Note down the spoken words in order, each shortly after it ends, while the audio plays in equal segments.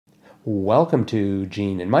Welcome to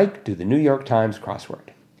Gene and Mike do the New York Times crossword.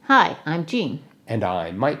 Hi, I'm Jean. And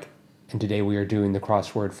I'm Mike. And today we are doing the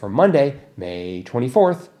crossword for Monday, May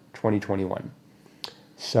 24th, 2021.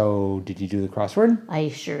 So, did you do the crossword? I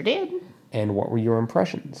sure did. And what were your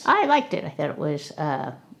impressions? I liked it. I thought it was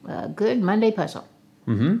a good Monday puzzle.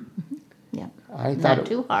 Yeah. I thought Not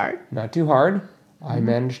too hard. Not too hard. I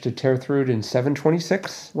managed to tear through it in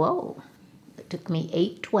 7:26. Whoa. It took me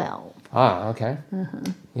 8:12. Ah, okay.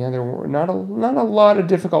 Yeah, there were not a lot of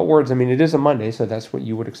difficult words. I mean, it is a Monday, so that's what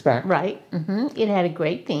you would expect. Right. It had a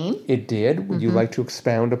great theme. It did. Would you like to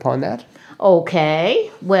expound upon that?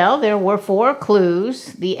 Okay. Well, there were 4 clues,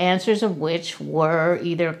 the answers of which were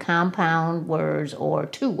either compound words or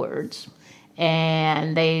 2 words.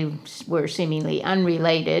 And they were seemingly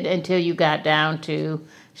unrelated until you got down to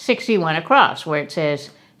 61 across, where it says,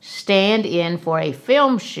 stand in for a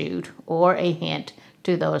film shoot or a hint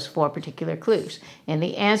to those 4 particular clues. And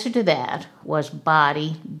the answer to that was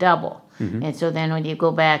body double. And so then when you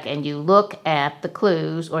go back and you look at the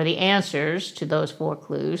clues or the answers to those 4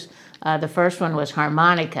 clues, the first one was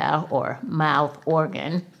harmonica or mouth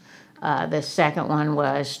organ. The second one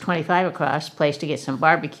was 25 across, place to get some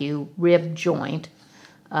barbecue, rib joint.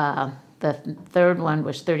 The third one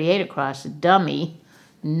was 38 across, dummy,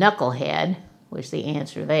 knucklehead was the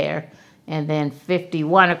answer there. And then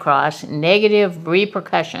 51 across, negative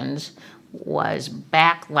repercussions, was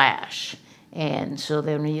backlash. And so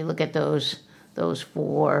then when you look at those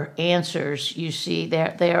 4 answers, you see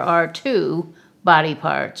there are 2 body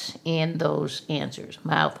parts in those answers: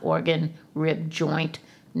 mouth organ, rib joint,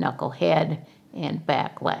 knucklehead, and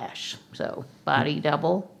backlash. So body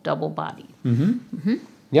double body.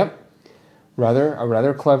 Yep. A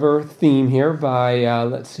rather clever theme here by,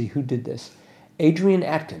 let's see, who did this? Adrian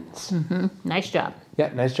Atkins. Nice job.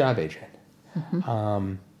 Yeah, nice job, Adrian.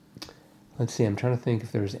 Let's see, I'm trying to think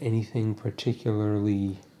if there's anything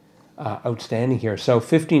particularly outstanding here. So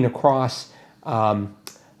 15 across,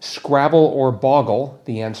 Scrabble or Boggle,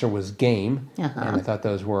 the answer was game. And I thought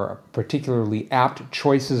those were particularly apt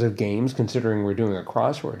choices of games, considering we're doing a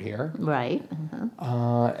crossword here. Right.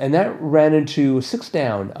 And that ran into 6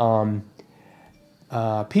 down.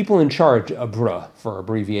 People in charge, ABRA for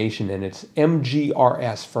abbreviation, and it's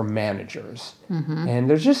MGRS for managers. And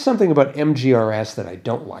there's just something about MGRS that I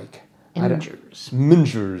don't like.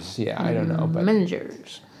 Mingers, yeah, I don't know. But,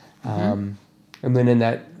 Mingers. and then in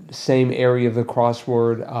that same area of the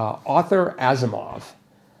crossword, author Asimov.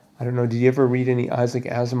 I don't know, did you ever read any Isaac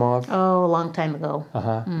Asimov? Oh, a long time ago.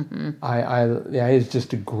 Yeah, he's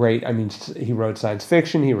just a great, I mean, he wrote science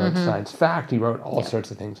fiction, he wrote science fact, he wrote all sorts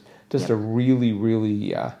of things. Just a really,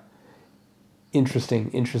 really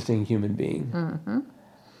interesting human being.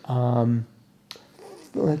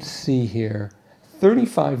 Let's see here.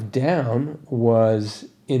 35 down was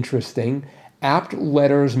interesting. Apt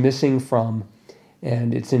letters missing from,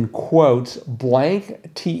 and it's in quotes,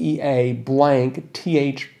 blank TEA blank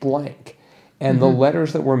TH blank. And the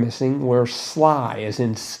letters that were missing were sly, as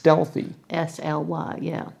in stealthy. SLY,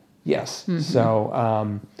 yeah. Yes.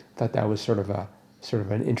 So thought that was sort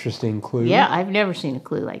of an interesting clue. Yeah, I've never seen a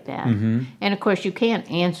clue like that. And of course, you can't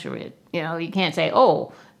answer it. You know, you can't say,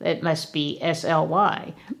 "Oh, it must be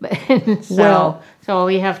SLY." So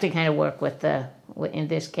we have to kind of work with in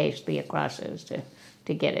this case, the acrosses to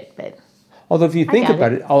get it. But although if you think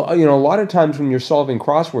about it, a lot of times when you're solving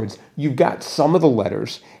crosswords, you've got some of the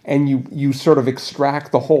letters, and you sort of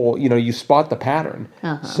extract the whole. You spot the pattern.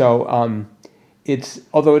 So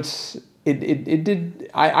It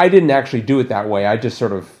did. I didn't actually do it that way. I just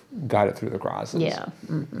sort of got it through the crosses. Yeah.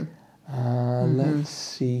 Let's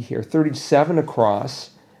see here. 37 across.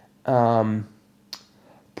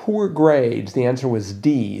 Poor grades. The answer was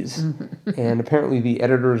D's. And apparently the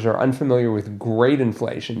editors are unfamiliar with grade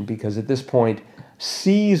inflation because at this point,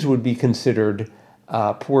 C's would be considered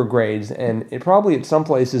poor grades. And probably at some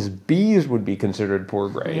places, B's would be considered poor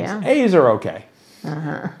grades. Yeah. A's are okay.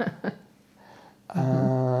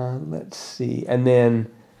 Let's see. And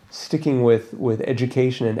then sticking with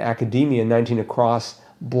education and academia, 19 across,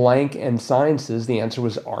 blank and sciences, the answer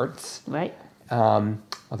was arts. Right.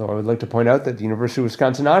 Although I would like to point out that the University of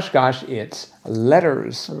Wisconsin-Oshkosh, it's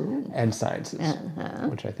letters and sciences,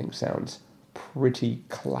 which I think sounds pretty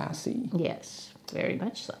classy. Yes, very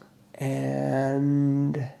much so.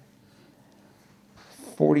 And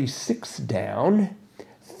 46 down,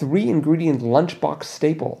 3-ingredient lunchbox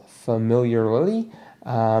staple, familiarly,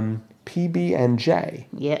 PB&J.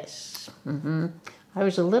 Yes. I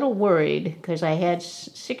was a little worried because I had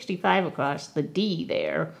 65 across the D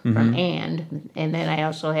there from and then I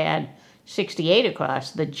also had 68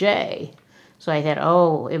 across the J. So I thought,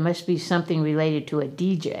 oh, it must be something related to a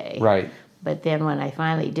DJ. Right. But then when I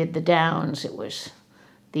finally did the downs, it was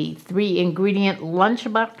the 3-ingredient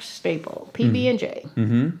lunchbox staple, PB&J.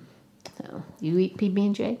 Mm-hmm. So you eat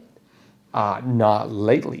PB&J? Not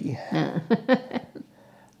lately.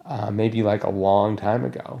 Maybe like a long time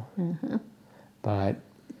ago. Mm-hmm. But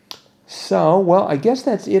so, well, I guess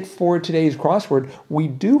that's it for today's crossword. We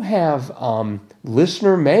do have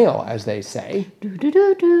listener mail, as they say.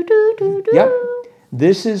 Yep.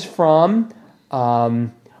 This is from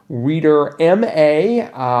reader M.A.,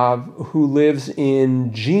 who lives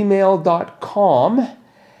in gmail.com.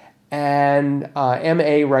 And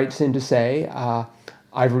M.A. writes in to say,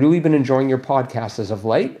 I've really been enjoying your podcast as of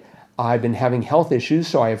late. I've been having health issues,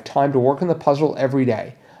 so I have time to work on the puzzle every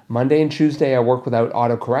day. Monday and Tuesday, I work without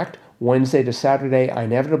autocorrect. Wednesday to Saturday, I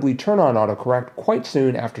inevitably turn on autocorrect quite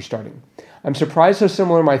soon after starting. I'm surprised how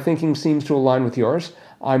similar my thinking seems to align with yours.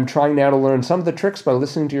 I'm trying now to learn some of the tricks by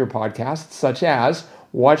listening to your podcasts, such as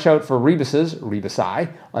watch out for rebuses,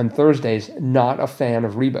 rebusi, on Thursdays, not a fan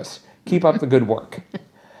of rebus. Keep up the good work.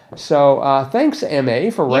 So thanks, M.A.,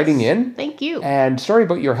 for writing in. Thank you. And sorry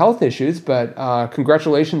about your health issues, but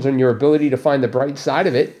congratulations on your ability to find the bright side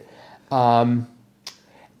of it.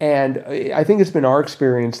 And I think it's been our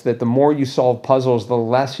experience that the more you solve puzzles, the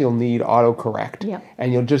less you'll need autocorrect. Yep.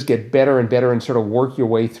 And you'll just get better and better and sort of work your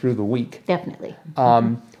way through the week. Definitely.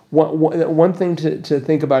 One thing to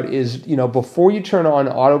think about is, before you turn on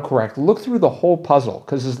autocorrect, look through the whole puzzle.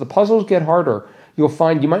 Because as the puzzles get harder, you'll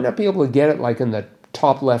find you might not be able to get it like in the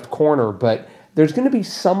top left corner, but there's going to be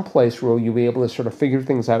some place where you'll be able to sort of figure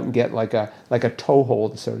things out and get like a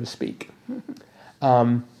toehold, so to speak.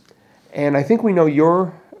 And I think we know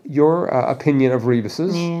your opinion of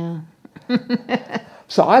rebuses. Yeah.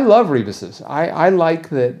 So I love rebuses. I like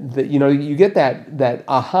that you get that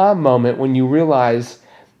aha moment when you realize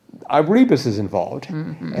a rebus is involved,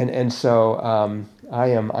 and so I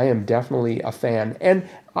am definitely a fan. And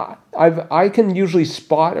I can usually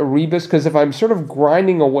spot a rebus because if I'm sort of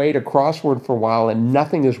grinding away to crossword for a while and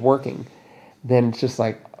nothing is working, then it's just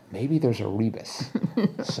like, maybe there's a rebus.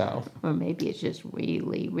 So, or maybe it's just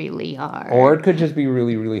really, really hard. Or it could just be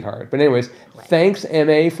really, really hard. But anyways, thanks,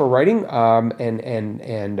 M.A., for writing,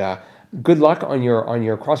 and good luck on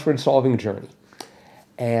your crossword solving journey.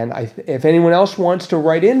 And if anyone else wants to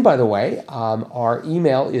write in, by the way, our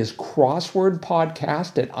email is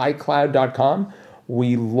crosswordpodcast@icloud.com.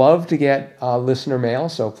 We love to get listener mail,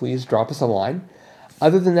 so please drop us a line.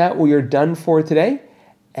 Other than that, we are done for today.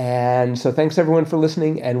 And so thanks everyone for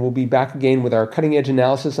listening, and we'll be back again with our cutting edge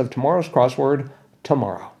analysis of tomorrow's crossword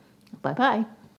tomorrow. Bye-bye.